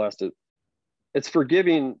 You blast it. It's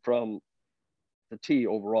forgiving from the tee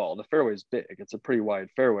overall. The fairway is big. It's a pretty wide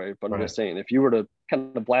fairway, but I'm just saying, if you were to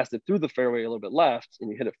kind of blast it through the fairway a little bit left and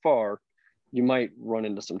you hit it far, you might run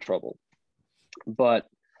into some trouble. But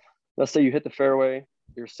let's say you hit the fairway,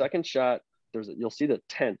 your second shot, you'll see the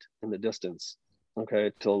tent in the distance.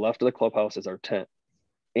 Okay, to the left of the clubhouse is our tent.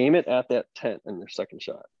 Aim it at that tent in your second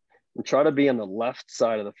shot and try to be on the left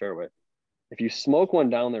side of the fairway. If you smoke one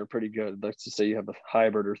down there pretty good, let's just say you have a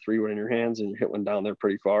hybrid or 3-wood in your hands and you hit one down there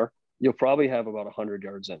pretty far, you'll probably have about 100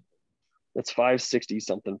 yards in. That's 560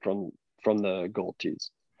 something from the gold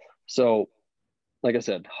tees. So, like I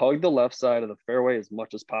said, hug the left side of the fairway as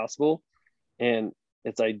much as possible. And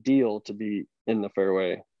it's ideal to be in the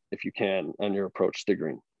fairway if you can on your approach to the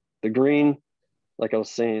green. The green, like I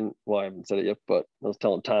was saying, well, I haven't said it yet, but I was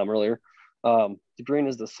telling Tom earlier, the green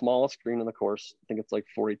is the smallest green on the course. I think it's like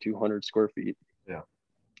 4,200 square feet. Yeah.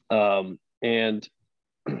 And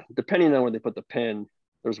depending on where they put the pin,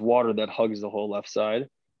 there's water that hugs the whole left side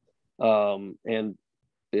and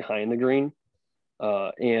behind the green.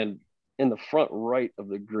 And in the front right of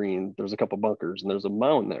the green, there's a couple bunkers and there's a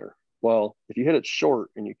mound there. Well, if you hit it short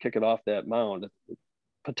and you kick it off that mound,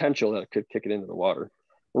 potential that it could kick it into the water.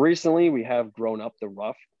 Recently, we have grown up the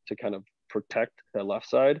rough to kind of protect that left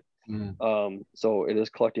side. So it is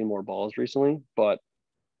collecting more balls recently, but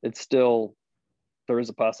it's still, there is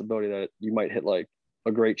a possibility that you might hit like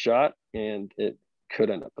a great shot and it could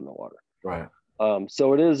end up in the water. Right.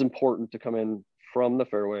 So it is important to come in from the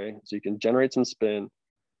fairway so you can generate some spin,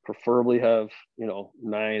 preferably have,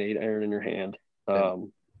 9-8 iron in your hand.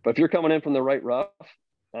 But if you're coming in from the right rough,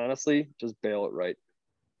 honestly, just bail it right.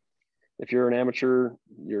 If you're an amateur,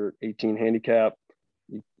 you're 18 handicap,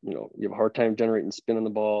 you have a hard time generating spin on the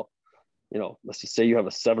ball. Let's just say you have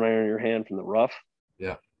a 7-iron in your hand from the rough.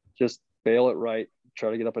 Yeah. Just bail it right.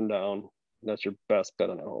 Try to get up and down. That's your best bet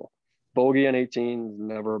on that hole. Bogey on 18 is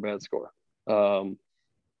never a bad score.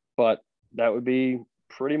 But that would be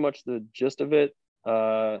pretty much the gist of it.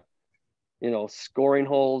 Scoring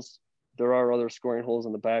holes. There are other scoring holes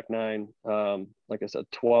in the back nine. Like I said,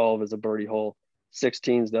 12 is a birdie hole.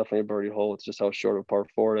 16 is definitely a birdie hole. It's just how short of a par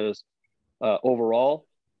 4 it is. Overall,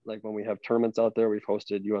 like when we have tournaments out there, we've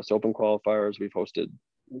hosted US Open qualifiers. We've hosted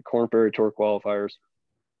Korn Ferry Tour qualifiers.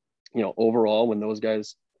 Overall, when those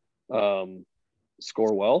guys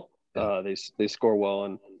score well, they score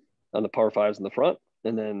well on the par 5s in the front,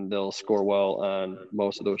 and then they'll score well on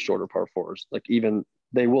most of those shorter par 4s. Like even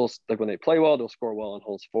they will, like when they play well, they'll score well on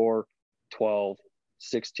holes 4, 12,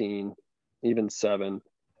 16, even 7.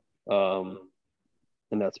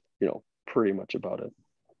 And that's, pretty much about it.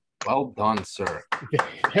 Well done, sir.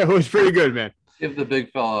 It was pretty good, man. Give the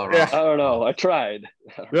big fella a round. Yeah. I don't know. I tried.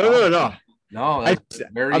 No. No, that's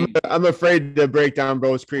I'm afraid to break down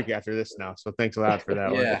Bros Creek after this now. So thanks a lot for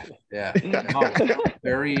that. Yeah. No,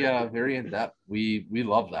 very in depth. We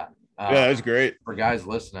love that. Yeah, that's great. For guys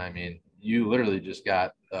listening, I mean, you literally just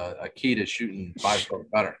got a key to shooting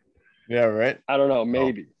 5-stroke better. Yeah, right. I don't know.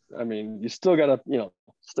 Maybe. I mean, you still gotta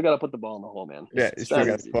put the ball in the hole, man. Yeah, it's not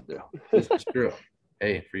easy to do. This is true.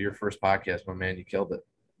 Hey, for your first podcast, my man, you killed it.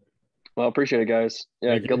 Well, appreciate it, guys.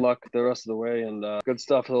 Yeah, Thank you. good luck the rest of the way, and good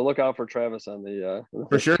stuff. So look out for Travis on the.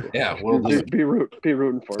 For sure. Yeah, we'll be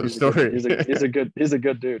rooting for him. He's a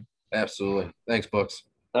good dude. Absolutely. Thanks, Books.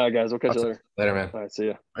 All right, guys. We'll catch you later. Later, man. All right, see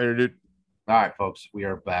ya. Later, dude. All right, folks, we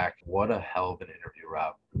are back. What a hell of an interview,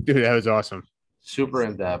 Rob. Dude, that was awesome. Super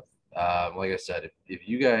in depth. Like I said, if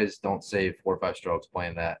you guys don't save 4 or 5 strokes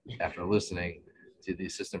playing that after listening to the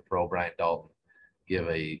assistant pro Brian Dalton give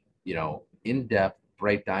a in-depth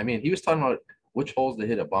breakdown. I mean, he was talking about which holes to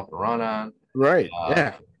hit a bump and run on. Right.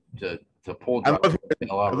 Yeah. To pull I love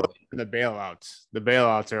the bailouts. The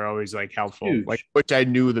bailouts are always like helpful. Huge. Like which I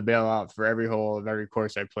knew the bailout for every hole of every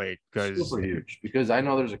course I played because super huge. Because I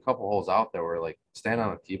know there's a couple holes out there where like stand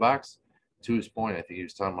on a tee box. To his point, I think he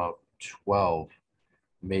was talking about 12,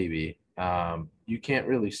 maybe. You can't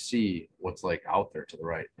really see what's like out there to the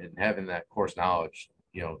right, and having that course knowledge,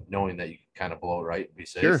 knowing that you can kind of blow it right and be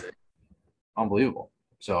safe, Sure. Unbelievable.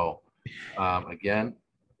 So, again,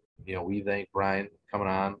 we thank Brian coming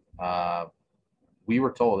on. We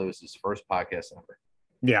were told it was his first podcast ever.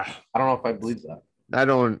 Yeah. I don't know if I believe that. I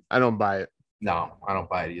don't buy it. No, I don't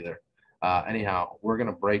buy it either. Anyhow, we're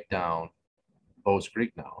gonna break down Bowes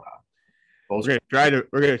Creek now. We're gonna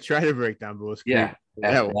try to break down Bowes Creek. Yeah.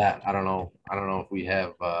 After that, I don't know if we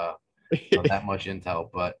have that much intel,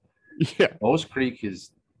 but yeah, Bowes Creek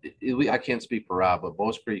is. I can't speak for Rob, but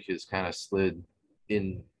Bowes Creek has kind of slid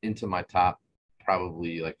into my top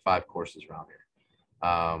probably like 5 courses around here.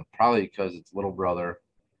 Probably because it's little brother,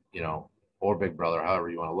 or big brother, however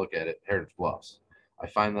you want to look at it, Heritage Bluffs. I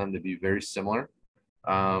find them to be very similar.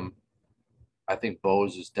 I think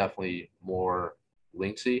Bowes is definitely more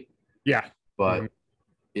linksy. Yeah. But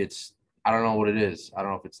I don't know what it is. I don't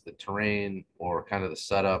know if it's the terrain or kind of the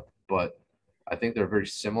setup, but I think they're very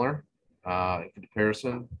similar in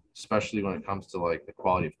comparison, especially when it comes to like the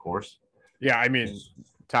quality of course. Yeah, I mean,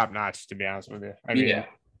 top notch, to be honest with you. I mean, yeah.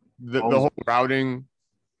 the whole routing,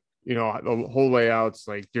 the whole layouts,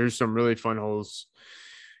 like there's some really fun holes,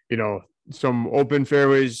 some open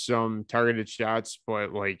fairways, some targeted shots,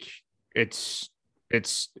 but like it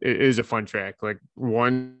is a fun track. Like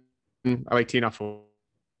I like teeing off.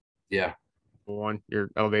 Yeah. One, you're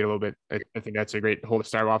elevated a little bit. I think that's a great hole to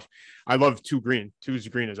start off. I love 2 green. 2's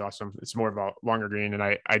green is awesome. It's more of a longer green, and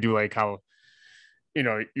I do like how,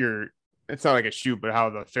 it's not like a shoot, but how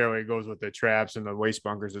the fairway goes with the traps and the waist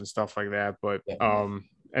bunkers and stuff like that. But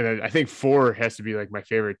and then I think 4 has to be like my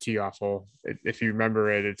favorite tee off hole. If you remember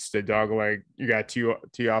it, it's the dog leg. You got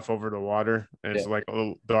tee off over the water, and it's like a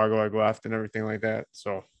little dog leg left and everything like that.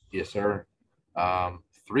 So yes, sir.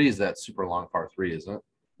 3 is that super long par 3, isn't it?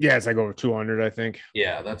 Yeah, it's like over 200, I think.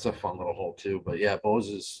 Yeah, that's a fun little hole too. But yeah, Bowes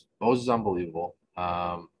is unbelievable.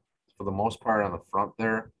 For the most part on the front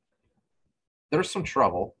there's some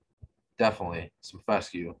trouble, definitely some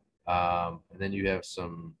fescue. And then you have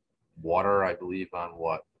some water, I believe, on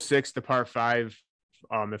what 6 to par 5,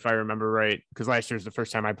 if I remember right, because last year was the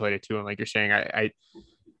first time I played it too. And like you're saying,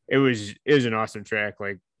 it was an awesome track.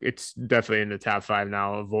 Like it's definitely in the top 5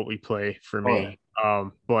 now of what we play for me. yeah.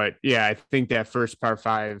 But yeah, I think that first par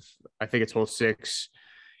 5, I think it's hole 6.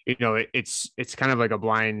 It's kind of like a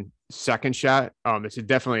blind second shot. It's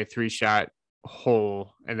definitely a 3-shot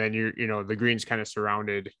hole, and then the green's kind of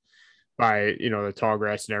surrounded by the tall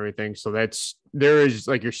grass and everything. So there is,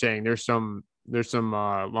 like you're saying, there's some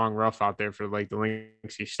long rough out there for like the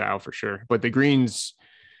linksy style for sure. But the greens,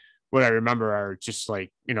 what I remember, are just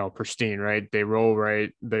like pristine, right? They roll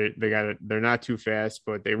right. They got it. They're not too fast,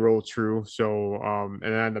 but they roll true. So and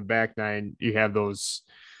then on the back 9, you have those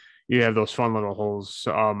fun little holes.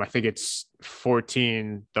 I think it's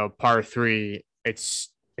 14, the par 3. It's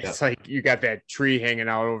like you got that tree hanging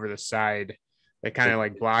out over the side that kind of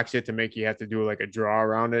like blocks it to make you have to do like a draw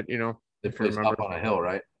around it. It plays up on a hill,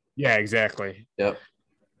 right? Yeah, exactly. Yep.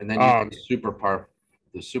 And then you have the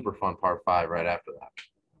super fun par 5 right after that.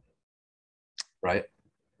 Right?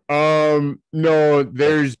 No,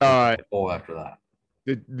 there's hole after that.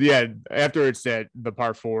 After it's the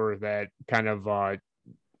par 4 that kind of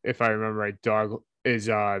if I remember right, dog is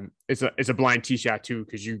it's a blind tee shot too,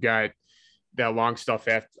 because you got that long stuff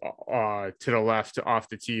to the left off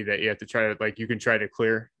the tee that you have to try to, like, you can try to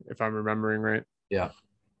clear, if I'm remembering right. Yeah.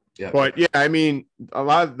 But yeah, I mean, a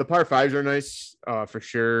lot of the par 5s are nice for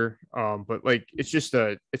sure. But like it's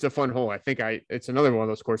a fun hole. I think it's another one of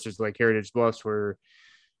those courses like Heritage Bluffs where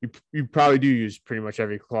you probably do use pretty much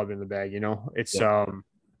every club in the bag. It's got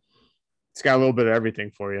a little bit of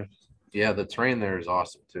everything for you. Yeah, the terrain there is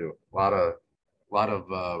awesome too. A lot of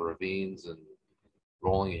ravines and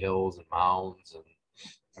rolling hills and mounds, and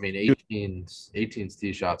I mean 18's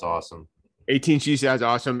tee shot's awesome. 18 tee shot's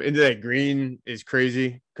awesome. Into that green is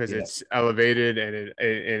crazy because it's elevated and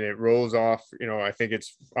it rolls off. I think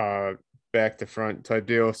it's back to front type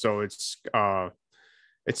deal. So it's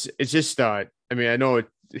just I mean, I know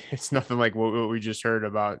it's nothing like what we just heard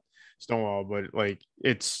about Stonewall, but like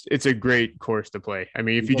it's a great course to play. I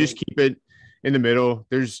mean, if you just keep it in the middle,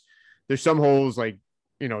 there's some holes like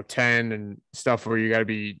 10 and stuff where you got to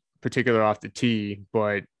be particular off the tee,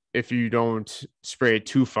 but if you don't spray it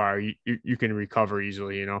too far, you can recover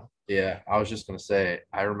easily. Yeah, I was just gonna say,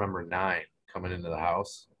 I remember 9 coming into the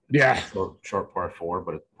house. Yeah, short par 4,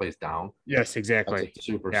 but it plays down. Yes, exactly. That's a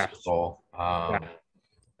super hole.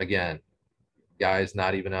 Again, guys,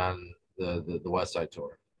 not even on the West Side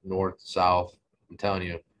Tour, north, south. I'm telling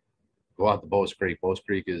you, go out to Bowes Creek. Bowes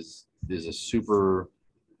Creek is a super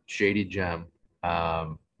shady gem.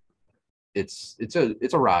 It's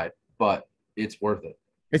a ride, but it's worth it.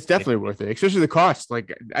 It's definitely worth it, especially the cost.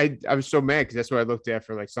 Like I was so mad because that's what I looked at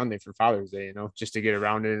for like Sunday for Father's Day, just to get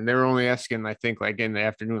around it. And they were only asking, I think, like in the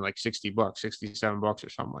afternoon, like $60, $67 or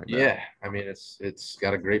something like that. Yeah, I mean it's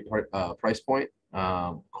got a great price point.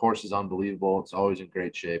 Course is unbelievable. It's always in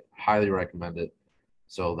great shape. Highly recommend it.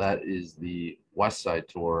 So that is the West Side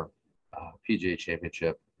Tour PGA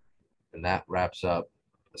Championship, and that wraps up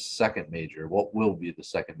the second major. What will be the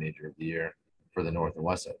second major of the year for the North and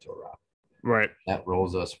West Side Tour, Rob? Right. That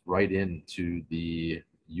rolls us right into the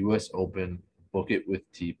U.S. Open Book It with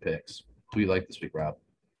T picks. Who you like this week, Rob?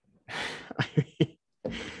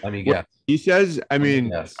 Let me guess. He says, I mean,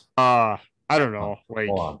 Yes. I don't know. Like,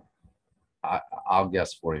 hold on. I'll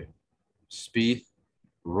guess for you. Spieth,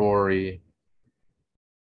 Rory,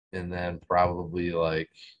 and then probably like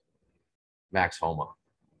Max Homa.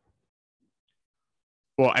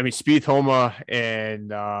 well, I mean, Spieth, Homa, and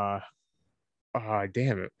damn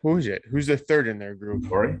it, who is it? Who's the third in their group?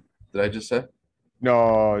 Rory? Did I just say?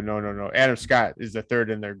 No. Adam Scott is the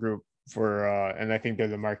third in their group for, and I think they're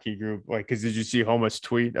the marquee group. Like, because did you see Homa's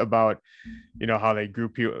tweet about, how they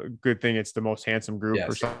group you? Good thing it's the most handsome group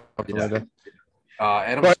or something like that.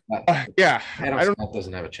 Adam Scott, yeah, Adam Scott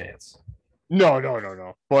doesn't have a chance.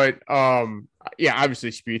 No. But yeah,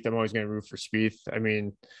 obviously Spieth. I'm always going to root for Spieth. I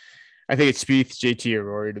mean, I think it's Spieth, JT, or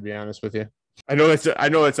Rory. To be honest with you, I know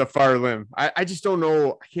it's a far limb. I just don't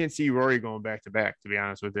know. I can't see Rory going back to back. To be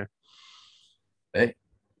honest with you. Hey,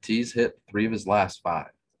 T's hit 3 of his last 5.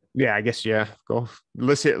 Yeah, I guess Go.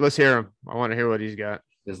 Let's hear him. I want to hear what he's got.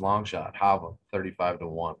 His long shot, Hava,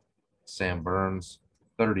 35-1. Sam Burns,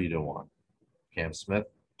 30-1. Cam Smith,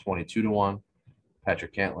 22-1.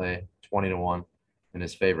 Patrick Cantlay, 20-1. And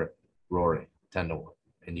his favorite, Rory, 10-1.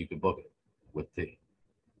 And you can book it with T.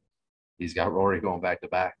 He's got Rory going back to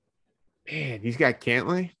back. Man, he's got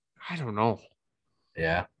Cantlay? I don't know.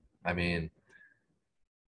 Yeah. I mean,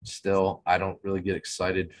 still, I don't really get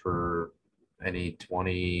excited for any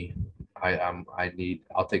 20.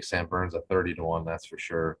 I'll take Sam Burns at 30-1, that's for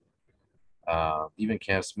sure. Even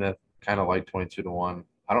Cam Smith, kind of like 22-1.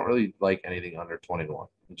 I don't really like anything under 20-1.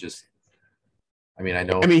 I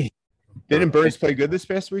know. Didn't Burns play good this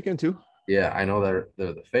past weekend too? Yeah, I know they're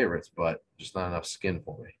the favorites, but just not enough skin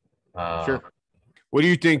for me. Sure. What do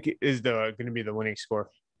you think is going to be the winning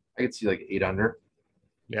score? I could see like 8 under.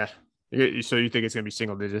 Yeah. So you think it's going to be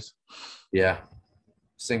single digits? Yeah.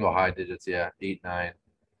 Single high digits. Yeah. 8, 9.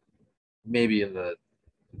 Maybe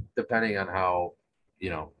depending on how,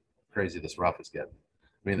 crazy this rough is getting.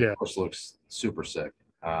 I mean, the course looks super sick.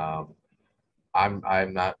 I'm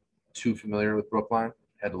not too familiar with Brookline.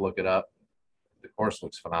 Had to look it up. The course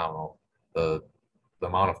looks phenomenal. The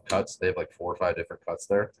amount of cuts, they have like 4 or 5 different cuts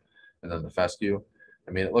there. And then the fescue.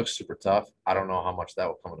 I mean, it looks super tough. I don't know how much that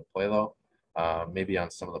will come into play though. Maybe on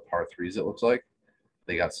some of the par 3s, it looks like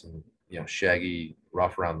they got some, shaggy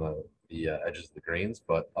rough around the edges of the greens.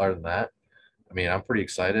 But other than that, I mean, I'm pretty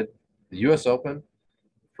excited. The U.S. Open,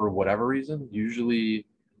 for whatever reason, usually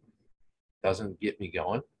doesn't get me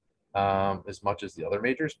going as much as the other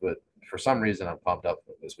majors. But for some reason, I'm pumped up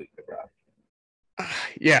for this week, McGrath.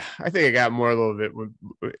 Yeah, I think I got more a little bit.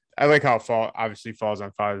 I like how fall obviously falls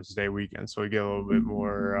on Father's Day weekend, so we get a little bit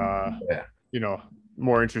more,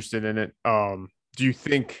 more interested in it. Do you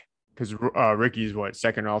think, because Ricky's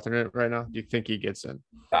second alternate right now? Do you think he gets in?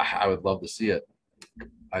 I would love to see it.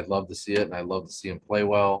 I'd love to see it, and I'd love to see him play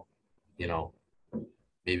well.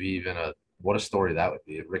 Maybe even what a story that would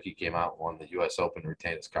be if Ricky came out and won the U.S. Open and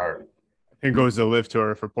retained his card. And goes to LIV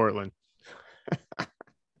Tour for Portland.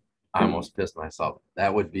 I almost pissed myself.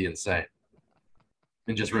 That would be insane.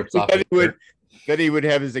 And just rips off. That he would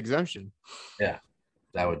have his exemption. Yeah,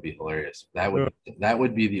 that would be hilarious. That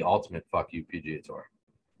would be the ultimate fuck you PGA Tour.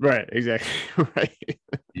 Right, exactly. Right.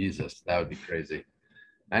 Jesus, that would be crazy.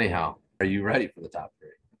 Anyhow, are you ready for the top 3?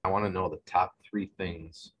 I want to know the top 3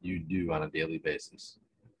 things you do on a daily basis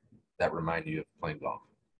that remind you of playing golf.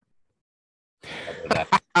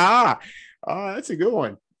 That's a good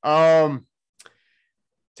one.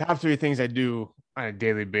 Top 3 things I do on a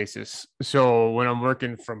daily basis. So when I'm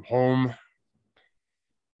working from home,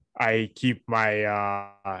 I keep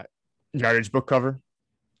my yardage book cover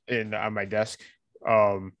on my desk.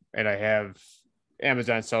 And I have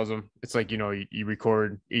Amazon sells them. It's like, you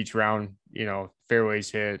record each round, fairways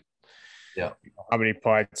hit, how many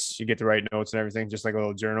putts, you get the right notes and everything, just like a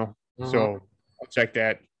little journal. Mm-hmm. So I'll check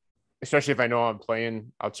that, especially if I know I'm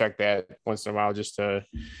playing. I'll check that once in a while just to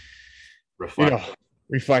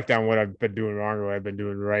reflect on what I've been doing wrong or what I've been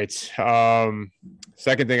doing right.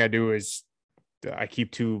 Second thing I do is I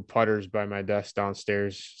keep 2 putters by my desk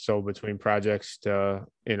downstairs. So between projects to,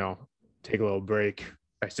 take a little break,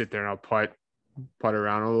 I sit there and I'll putt putt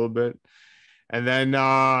around a little bit. And then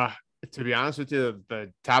to be honest with you,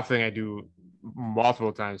 the top thing I do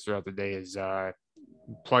multiple times throughout the day is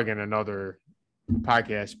plug in another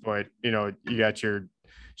podcast. But you got your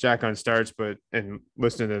shotgun starts, and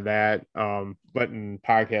listening to that, letting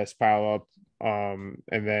podcasts pile up,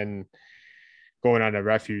 and then going on to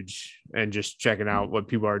Refuge and just checking out what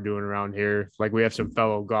people are doing around here. Like we have some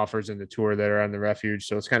fellow golfers in the tour that are on the Refuge,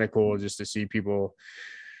 so it's kind of cool just to see people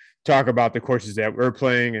talk about the courses that we're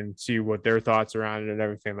playing and see what their thoughts are on it and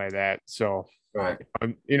everything like that. So, Right.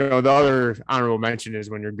 The other honorable mention is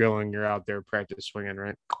when you're grilling, you're out there practice swinging,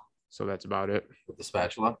 right? So that's about it. With the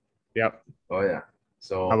spatula? Yep. Oh, yeah.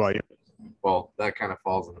 So, how about you? Well, that kind of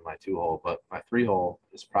falls into my 2-hole, but my 3-hole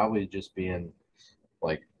is probably just being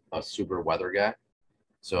like a super weather guy.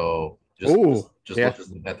 So just look at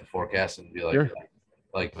the forecast and be like, sure.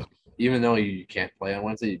 like even though you can't play on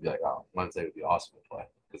Wednesday, you'd be like, oh, Wednesday would be awesome to play.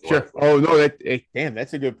 Sure. Oh no, damn,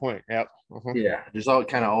 that's a good point. Yep. Uh-huh. Yeah, just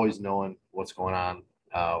kind of always knowing what's going on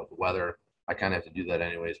with the weather. I kind of have to do that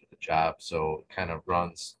anyways with the job, so it kind of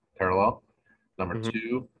runs parallel. Number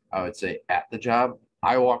 2, I would say at the job,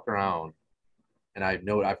 I walk around, and I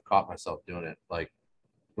know I've caught myself doing it, like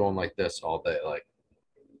going like this all day, like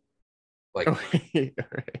you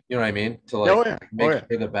know what I mean? To like make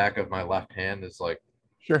sure the back of my left hand is like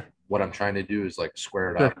sure. What I'm trying to do is like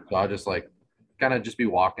square it up. So I'll just like kind of just be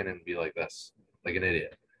walking and be like this, like an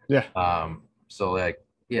idiot. Yeah. So like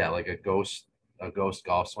a ghost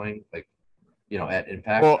golf swing, like at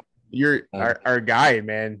impact. Well, you're our guy,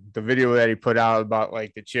 man. The video that he put out about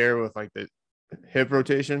like the chair with like the hip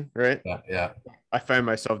rotation, right? Yeah. I find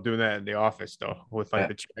myself doing that in the office though, with like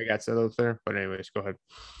the chair I got set up there. But anyways, go ahead.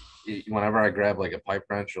 Whenever I grab like a pipe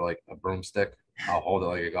wrench or like a broomstick, I'll hold it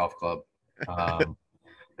like a golf club.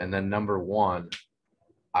 And then number 1,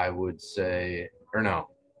 I would say, or no,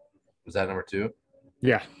 was that number 2?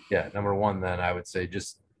 Yeah. Number 1, then I would say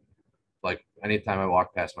just like anytime I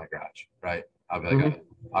walk past my garage, right? I'll be like,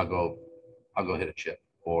 I'll go hit a chip,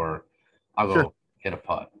 or I'll go hit a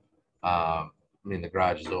putt. The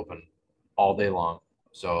garage is open all day long,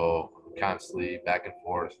 so constantly back and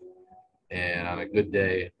forth. And on a good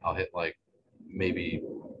day, I'll hit like maybe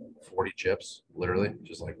 40 chips, literally,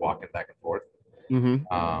 just like walking back and forth.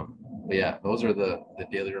 But yeah, those are the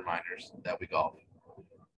daily reminders that we golf.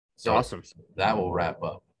 So awesome. That will wrap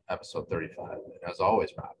up episode 35. And as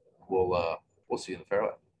always, Rob, we'll see you in the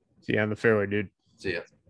fairway. See you on the fairway, dude. See ya.